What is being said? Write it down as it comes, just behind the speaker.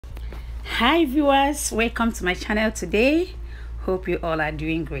Hi viewers, welcome to my channel today. Hope you all are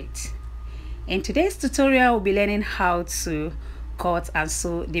doing great. In today's tutorial, we'll be learning how to cut and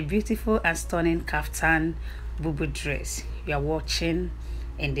sew the beautiful and stunning kaftan bubu dress you are watching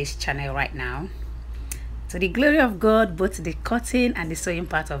in this channel right now. To the glory of God, both the cutting and the sewing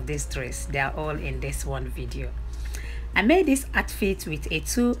part of this dress, they are all in this one video. I made this outfit with a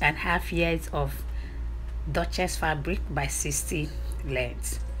 2.5 yards of Duchess fabric by 60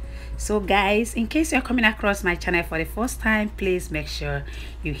 length. So guys, in case you're coming across my channel for the first time, please make sure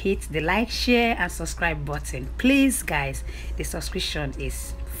you hit the like, share and subscribe button. Please guys, the subscription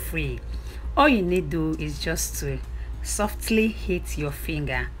is free. All you need to do is just to softly hit your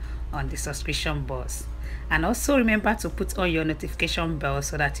finger on the subscription button, and also remember to put on your notification bell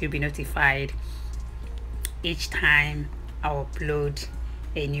so that you'll be notified each time I upload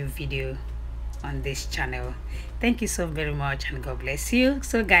a new video on this channel. Thank you so very much and God bless you.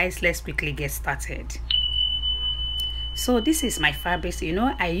 So guys, let's quickly get started. So this is my fabrics. You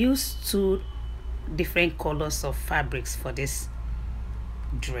know, I use 2 different colors of fabrics for this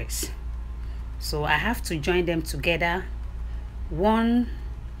dress, so I have to join them together. One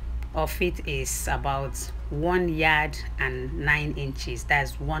of it is about 1 yard and 9 inches.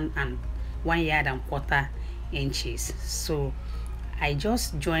 That's 1 yard and quarter inches. So I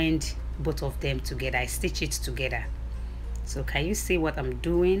just joined both of them together. I stitch it together. So can you see what I'm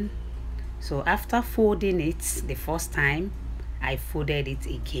doing? So after folding it the first time, I folded it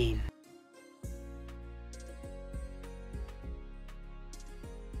again.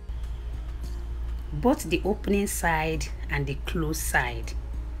 Both the opening side and the closed side,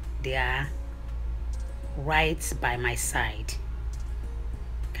 they are right by my side.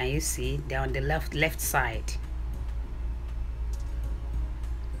 Can you see? They're on the left side.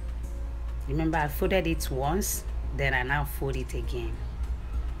 Remember, I folded it once, then I now fold it again.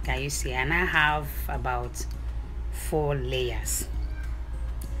 Can you see? I now have about 4 layers.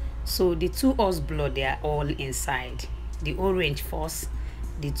 So the 2 horse blood, they are all inside. The orange first,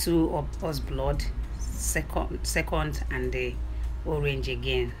 the 2 horse blood second, and the orange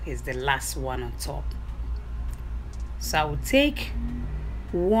again is the last one on top. So I will take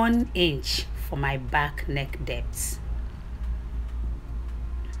 1 inch for my back neck depth.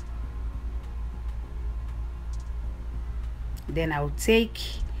 Then I will take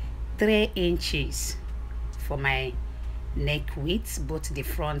 3 inches for my neck width, both the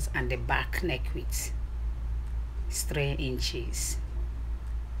front and the back neck width. It's 3 inches.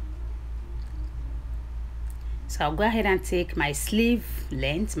 So I'll go ahead and take my sleeve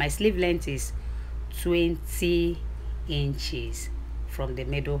length. My sleeve length is 20 inches from the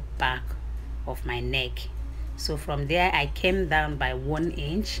middle back of my neck. So from there I came down by 1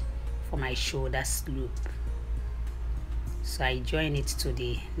 inch for my shoulder slope. So I join it to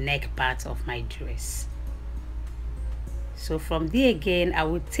the neck part of my dress. So from there again, I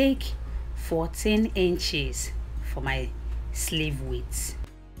will take 14 inches for my sleeve width.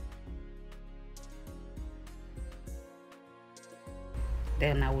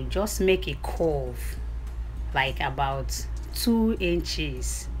 Then I will just make a curve like about 2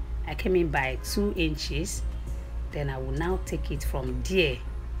 inches. I came in by 2 inches. Then I will now take it from there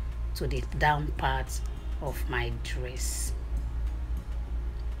to the down part of my dress.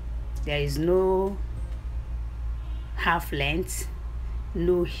 There is no half length,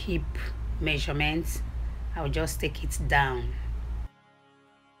 no hip measurement. I'll just take it down.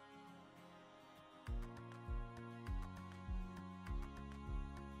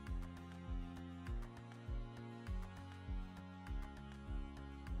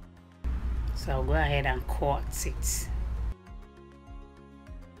 So I'll go ahead and cut it.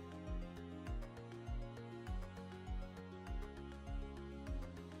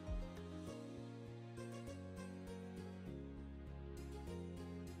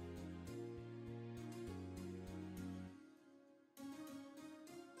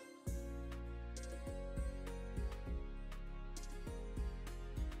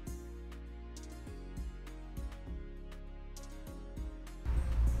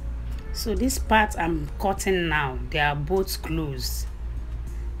 So this part I'm cutting now, they are both closed.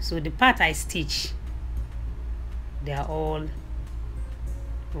 So the part I stitch, they are all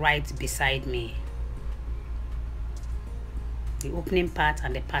right beside me. The opening part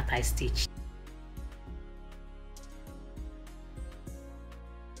and the part I stitched.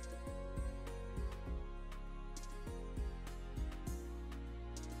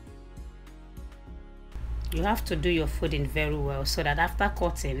 You have to do your folding very well so that after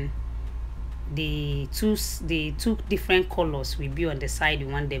cutting, the two different colors will be on the side you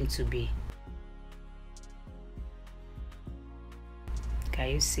want them to be. Can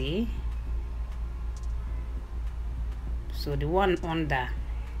you see? So the one under,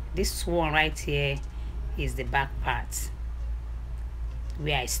 this one right here, is the back part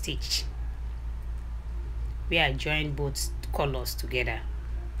where I stitch, where I join both colors together.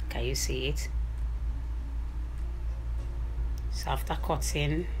 Can you see it? So after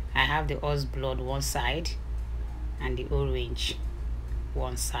cutting, I have the horse blood one side and the orange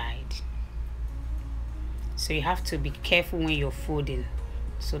one side. So you have to be careful when you're folding,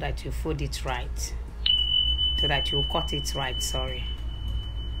 so that you fold it right, so that you cut it right. Sorry.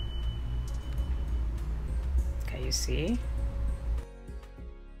 Can you see?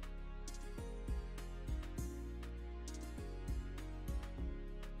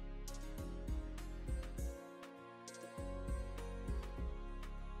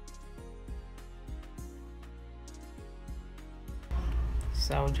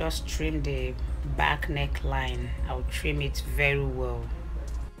 So I'll just trim the back neckline. I'll trim it very well.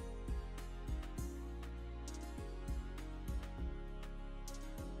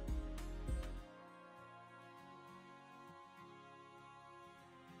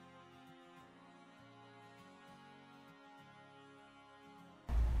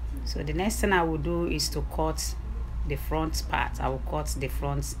 So the next thing I will do is to cut the front part. I will cut the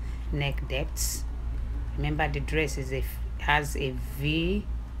front neck depth. Remember, the dress has a V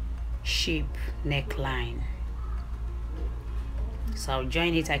shape neckline. So I'll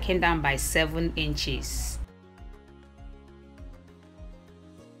join it. I came down by 7 inches.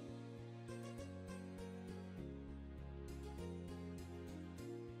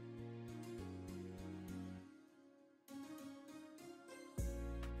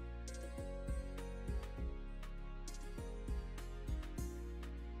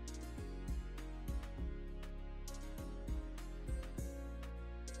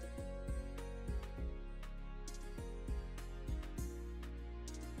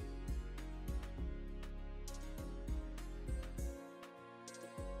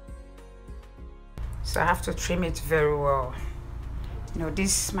 So I have to trim it very well. You know,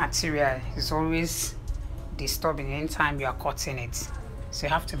 this material is always disturbing anytime you are cutting it, so you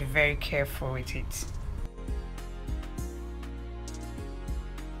have to be very careful with it.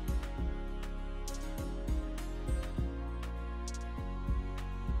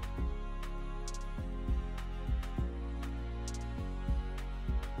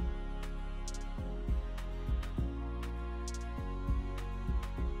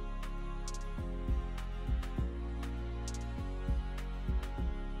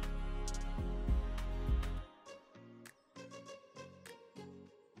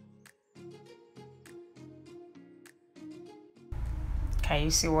 Can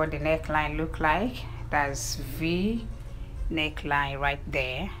you see what the neckline look like? That's V neckline right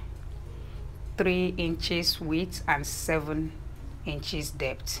there. 3 inches width and 7 inches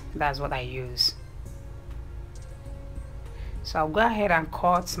depth. That's what I use. So I'll go ahead and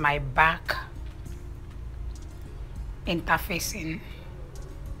cut my back interfacing.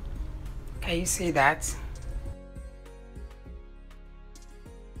 Can you see that?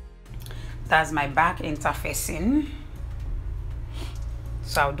 That's my back interfacing.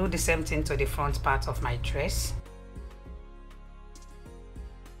 So I'll do the same thing to the front part of my dress.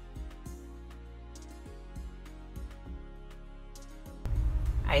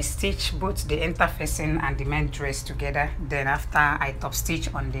 I stitch both the interfacing and the main dress together. Then after, I top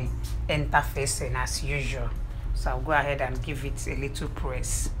stitch on the interfacing as usual. So I'll go ahead and give it a little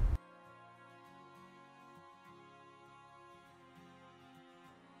press.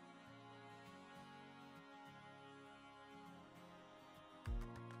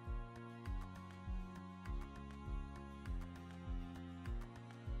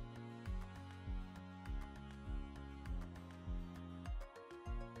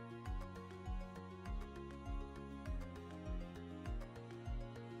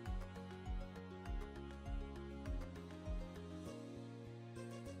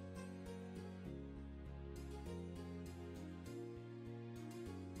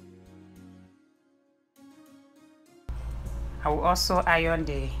 I will also iron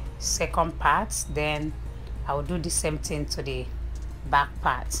the second part, then I will do the same thing to the back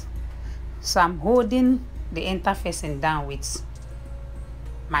part. So I'm holding the interfacing down with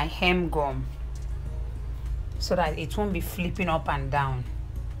my hem gum so that it won't be flipping up and down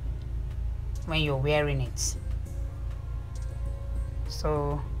when you're wearing it.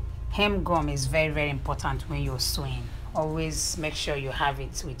 So hem gum is very, very important when you're sewing. Always make sure you have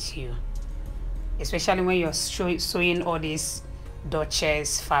it with you, especially when you're sewing all these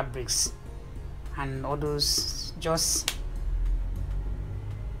Duchess fabrics and all those just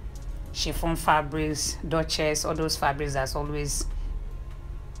chiffon fabrics, Duchess, all those fabrics they're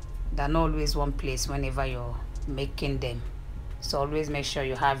not always one place whenever you're making them. So always make sure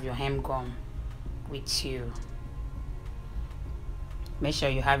you have your hem gum with you. Make sure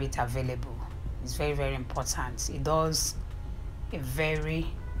you have it available. It's very, very important. It does a very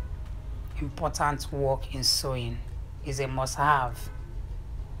important work in sewing. It's a must-have,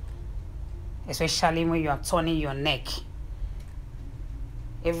 especially when you are turning your neck.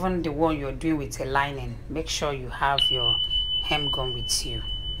 Even the one you're doing with a lining, make sure you have your hem gum with you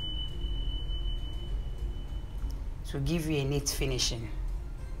to give you a neat finishing.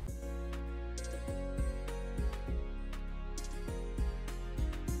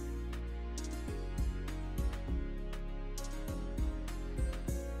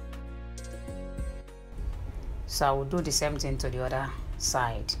 So I will do the same thing to the other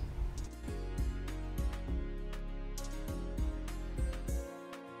side.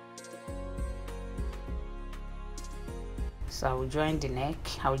 So I will join the neck,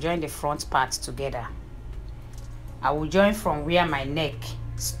 I will join the front part together. I will join from where my neck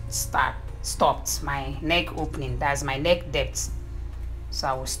stopped, my neck opening, that's my neck depth. So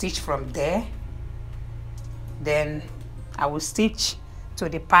I will stitch from there. Then I will stitch to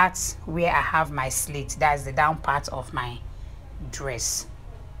the part where I have my slit, that's the down part of my dress.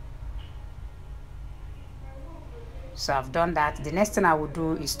 So I've done that. The next thing I will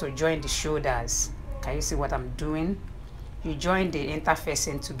do is to join the shoulders. Can you see what I'm doing? You join the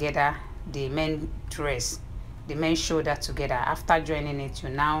interfacing together, the main dress, the main shoulder together. After joining it, you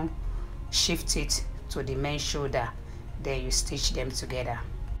now shift it to the main shoulder, then you stitch them together.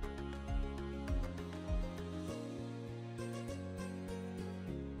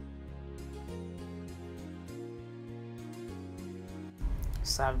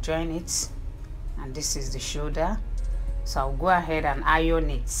 So I've joined it, and this is the shoulder. So I'll go ahead and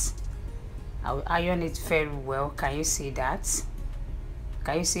iron it. I'll iron it very well. Can you see that?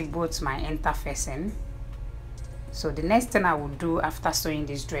 Can you see both my interfacing? So the next thing I will do after sewing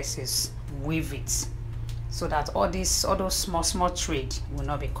this dress is weave it, so that all those small thread will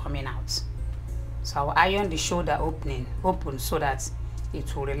not be coming out. So I'll iron the shoulder open so that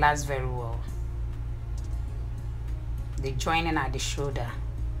it will relax very well. The joining at the shoulder,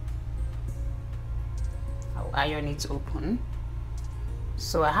 I'll iron it open.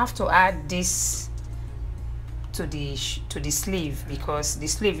 So I have to add this to the sleeve because the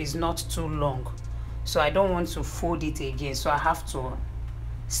sleeve is not too long, so I don't want to fold it again. So I have to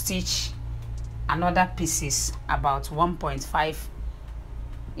stitch another pieces about 1.5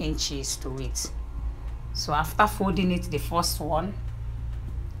 inches to it. So after folding it the first one,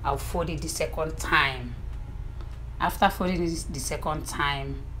 I'll fold it the second time. After folding it the second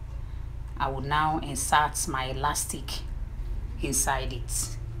time, I will now insert my elastic inside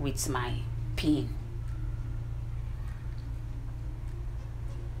it with my pin.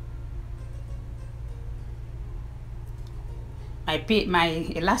 My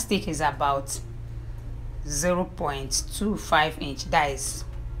elastic is about 0.25 inch, that is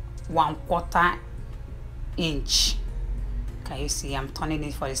 1/4 inch. Can you see I'm turning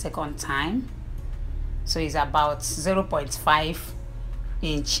it for the second time? So it's about 0.5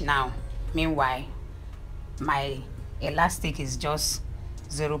 inch now. Meanwhile, my elastic is just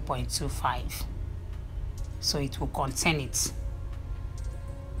 0.25, so it will contain it.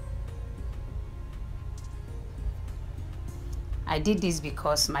 I did this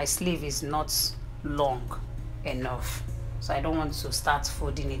because my sleeve is not long enough, so I don't want to start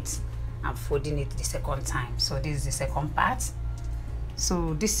folding it and folding it the second time. So this is the second part.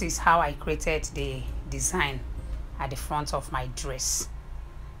 So this is how I created the design at the front of my dress.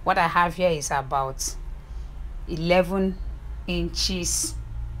 What I have here is about 11 inches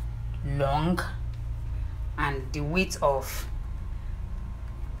long and the width of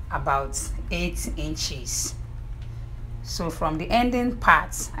about 8 inches. So from the ending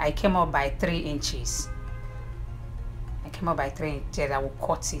part, I came up by 3 inches. I will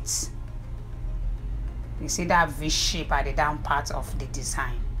cut it. You see that V shape at the down part of the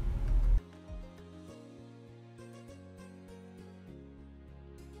design.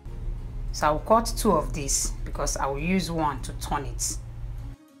 So I will cut 2 of these because I will use one to turn it.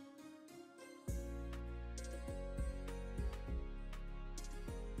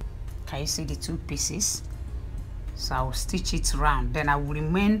 Can you see the 2 pieces? So I will stitch it round. Then I will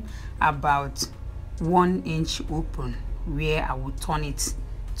remain about 1 inch open where I will turn it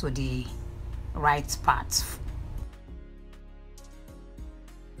to the right part. So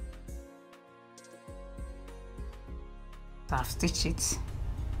I've stitched it.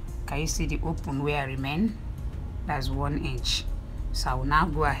 Can you see the open where I remain? That's 1 inch. So I will now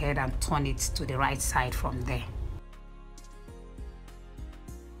go ahead and turn it to the right side from there.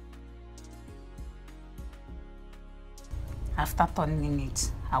 After turning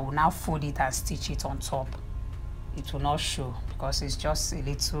it, I will now fold it and stitch it on top. It will not show because it's just a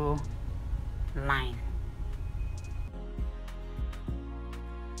little line.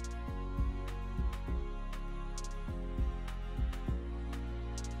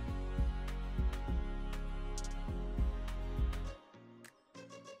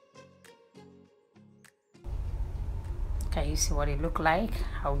 Can you see what it look like?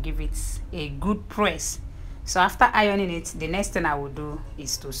 I'll give it a good press. So after ironing it, the next thing I will do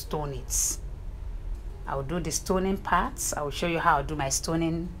is to stone it. I will do the stoning parts. I will show you how I do my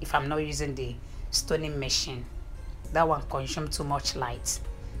stoning if I'm not using the stoning machine. That one consumes too much light,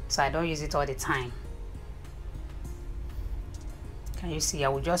 so I don't use it all the time. Can you see? I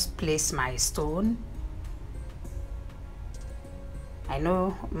will just place my stone. I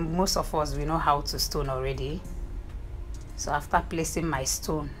know most of us, we know how to stone already. So after placing my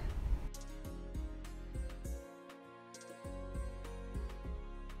stone,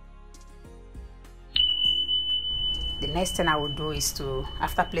 the next thing I will do is to,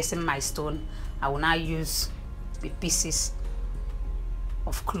 after placing my stone, I will now use the pieces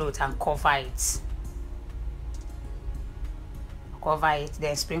of cloth and cover it. Cover it,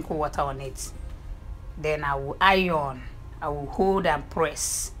 then sprinkle water on it. Then I will iron. I will hold and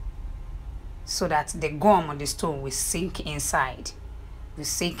press so that the gum on the stone will sink inside. Will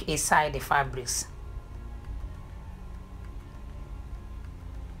sink inside the fabrics.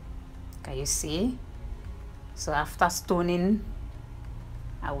 Can you see? So after stoning,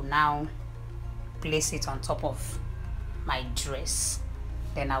 I will now place it on top of my dress.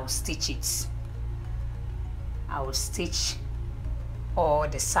 Then I will stitch it. I will stitch all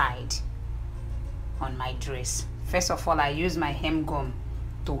the side on my dress. First of all, I use my hem gum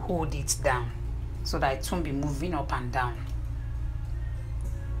to hold it down so that it won't be moving up and down.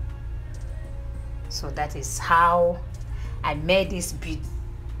 So that is how I made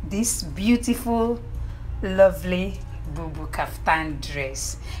this beautiful, lovely bubu kaftan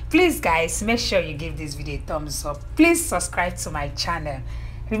dress. Please guys, make sure you give this video a thumbs up. Please subscribe to my channel.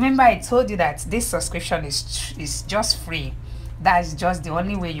 Remember, I told you that this subscription is just free. That's just the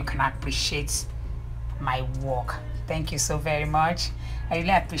only way you can appreciate my work. Thank you so very much. I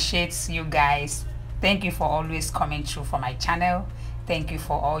really appreciate you guys. Thank you for always coming through for my channel. Thank you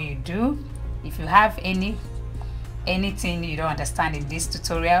for all you do. If you have anything you don't understand in this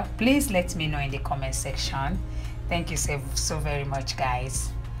tutorial, please let me know in the comment section. Thank you so very much,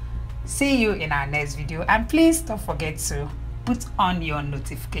 guys. See you in our next video, and please don't forget to put on your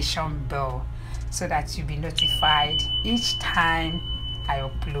notification bell so that you'll be notified each time I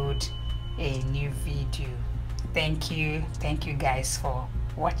upload a new video. Thank you guys for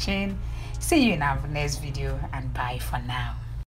watching. See you in our next video, and bye for now.